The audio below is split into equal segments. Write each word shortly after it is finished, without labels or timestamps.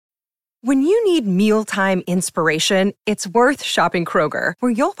When you need mealtime inspiration, it's worth shopping Kroger,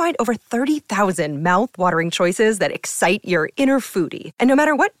 where you'll find over 30,000 mouth-watering choices that excite your inner foodie. And no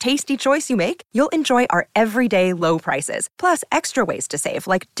matter what tasty choice you make, you'll enjoy our everyday low prices, plus extra ways to save,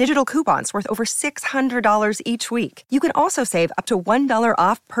 like digital coupons worth over $600 each week. You can also save up to $1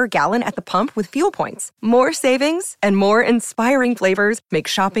 off per gallon at the pump with fuel points. More savings and more inspiring flavors make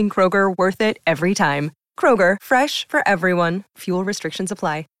shopping Kroger worth it every time. Kroger, fresh for everyone. Fuel restrictions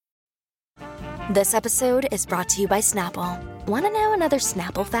apply. This episode is brought to you by Snapple. Want to know another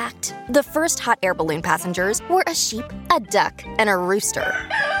Snapple fact? The first hot air balloon passengers were a sheep, a duck, and a rooster.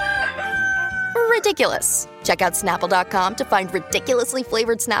 Ridiculous. Check out Snapple.com to find ridiculously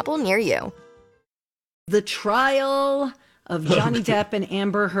flavored Snapple near you. The trial of Johnny Depp and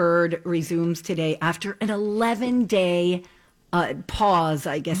Amber Heard resumes today after an 11-day pause,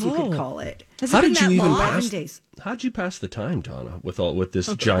 I guess you could call it. How did you even pass? Days. How'd you pass the time, Donna, with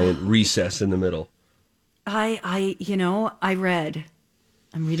this giant recess in the middle? I read.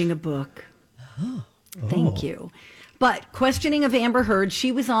 I'm reading a book. Thank you. But questioning of Amber Heard,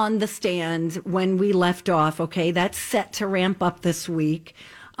 she was on the stand when we left off. Okay, that's set to ramp up this week.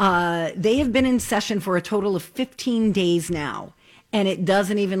 They have been in session for a total of 15 days now. And it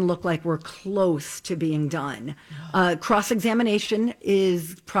doesn't even look like we're close to being done. Cross-examination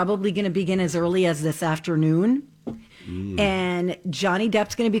is probably going to begin as early as this afternoon. And Johnny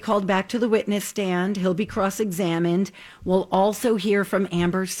Depp's going to be called back to the witness stand. He'll be cross-examined. We'll also hear from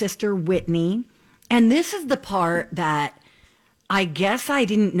Amber's sister, Whitney. And this is the part that I guess I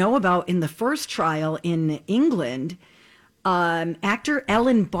didn't know about in the first trial in England. Actor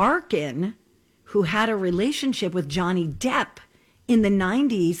Ellen Barkin, who had a relationship with Johnny Depp in the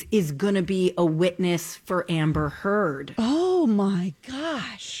 90s, is going to be a witness for Amber Heard. Oh, my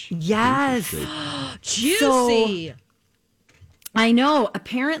gosh. Yes. Juicy. So, I know.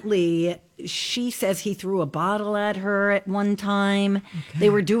 Apparently, she says he threw a bottle at her at one time. Okay. They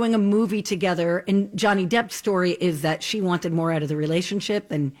were doing a movie together. And Johnny Depp's story is that she wanted more out of the relationship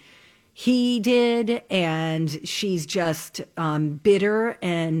than he did. And she's just bitter.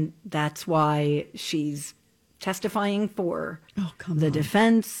 And that's why she's testifying for the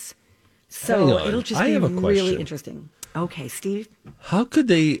defense. So it'll just be really interesting. Okay, Steve. How could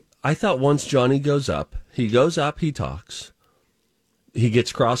they? I thought once Johnny goes up, he talks, he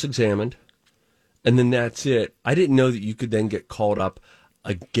gets cross-examined, and then that's it. I didn't know that you could then get called up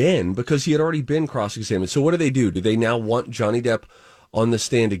again because he had already been cross-examined. So what do? Do they now want Johnny Depp on the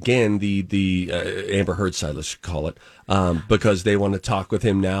stand again, the Amber Heard side, let's call it, because they want to talk with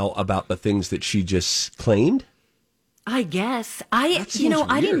him now about the things that she just claimed? I guess. I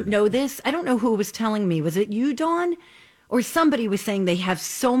didn't know this. I don't know who was telling me. Was it you, Dawn? Or somebody was saying they have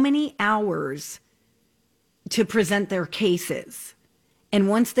so many hours to present their cases. And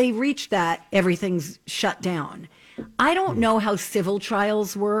once they reach that, everything's shut down. I don't know how civil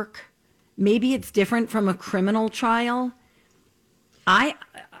trials work. Maybe it's different from a criminal trial. I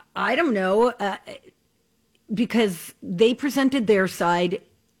don't know. Because they presented their side.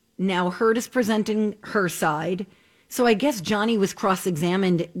 Now Heard is presenting her side. So I guess Johnny was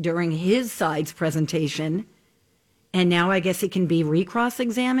cross-examined during his side's presentation, and now I guess he can be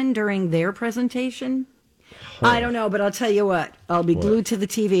re-cross-examined during their presentation. I don't know, but I'll tell you what, I'll be glued to the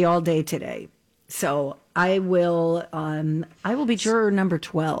TV all day today. So I will be juror number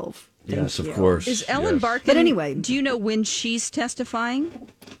 12. Yes, of course. Is Ellen Barkin? But anyway, do you know when she's testifying?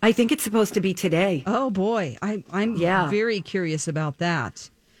 I think it's supposed to be today. Oh boy, I'm very curious about that.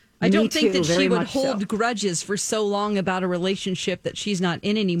 I don't think that she would hold grudges for so long about a relationship that she's not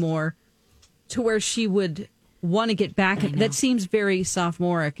in anymore to where she would want to get back. That seems very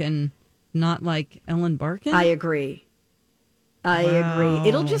sophomoric and not like Ellen Barkin. I agree.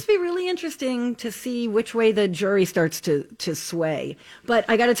 It'll just be really interesting to see which way the jury starts to sway. But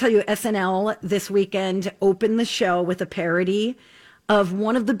I got to tell you, SNL this weekend opened the show with a parody of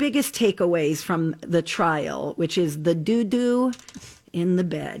one of the biggest takeaways from the trial, which is the doo-doo in the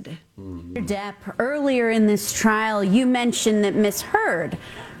bed. Depp, earlier in this trial, you mentioned that Miss Heard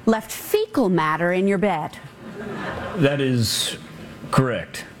left fecal matter in your bed. That is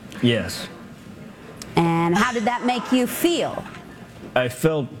correct, yes. And how did that make you feel? I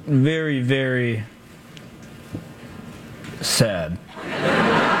felt very, very sad.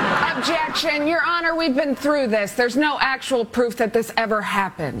 Objection, Your Honor, we've been through this. There's no actual proof that this ever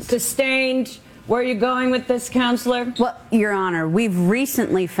happened. Sustained. Where are you going with this, Counselor? Well, Your Honor, we've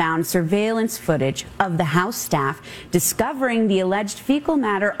recently found surveillance footage of the House staff discovering the alleged fecal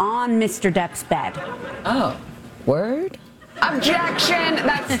matter on Mr. Depp's bed. Oh, word? Objection!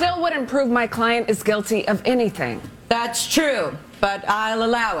 That still wouldn't prove my client is guilty of anything. That's true, but I'll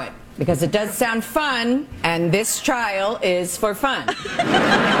allow it. Because it does sound fun, and this trial is for fun.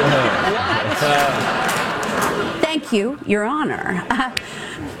 Thank you, Your Honor.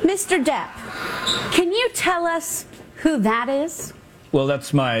 Mr. Depp, can you tell us who that is? Well,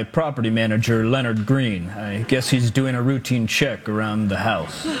 that's my property manager, Leonard Green. I guess he's doing a routine check around the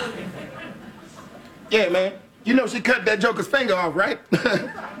house. Yeah, man. You know she cut that joker's finger off, right?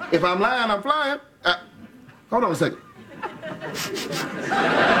 If I'm lying, I'm flying. Hold on a second.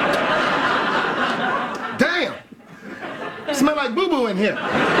 Damn! Smell like boo-boo in here.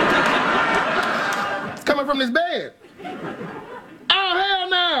 It's coming from this bed. Oh, hell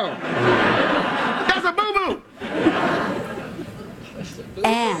no! That's a boo-boo!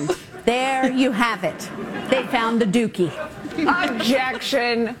 And there you have it. They found the dookie.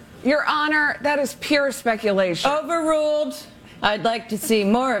 Objection. Your Honor, that is pure speculation. Overruled. I'd like to see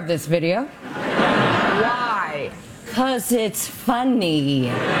more of this video. Why? 'Cause it's funny.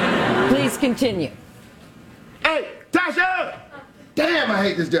 Please continue. Hey, Tasha! Damn, I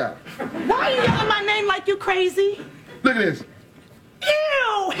hate this job. Why are you yelling my name like you crazy? Look at this.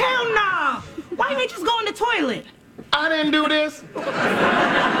 Ew, hell no. Why you ain't just go in the toilet? I didn't do this.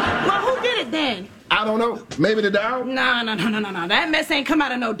 Well, who did it then? I don't know. Maybe the dog? No. That mess ain't come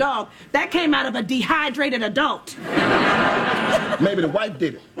out of no dog. That came out of a dehydrated adult. Maybe the wife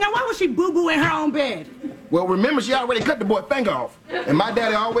did it. Now, why was she boo-boo in her own bed? Well, remember, she already cut the boy finger off. And my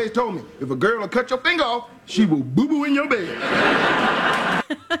daddy always told me, if a girl will cut your finger off, she will boo-boo in your bed.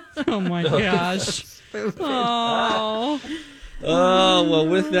 Oh, my gosh. Oh. Oh, well,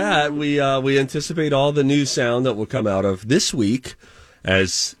 with that, we anticipate all the new sound that will come out of this week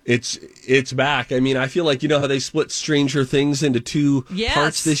as it's back. I mean, I feel like, you know how they split Stranger Things into two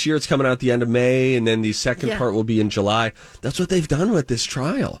parts this year? It's coming out at the end of May, and then the second part will be in July. That's what they've done with this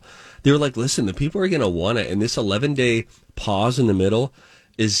trial. They were like, listen, the people are going to want it, and this 11-day pause in the middle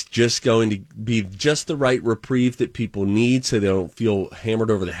is just going to be just the right reprieve that people need so they don't feel hammered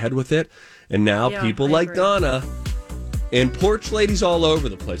over the head with it. And now people like Donna and porch ladies all over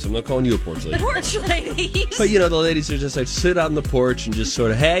the place. I'm not calling you a porch lady. Porch ladies. But, you know, the ladies are just like, sit on the porch and just sort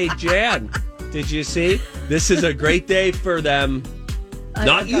of, hey, Jan, did you see? This is a great day for them.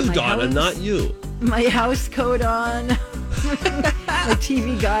 Not you, Donna, not you. My house coat on. My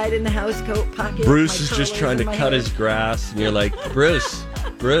TV guide in the house coat pocket. Bruce is just trying to cut his grass. And you're like, Bruce,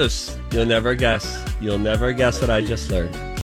 you'll never guess. You'll never guess what I just learned.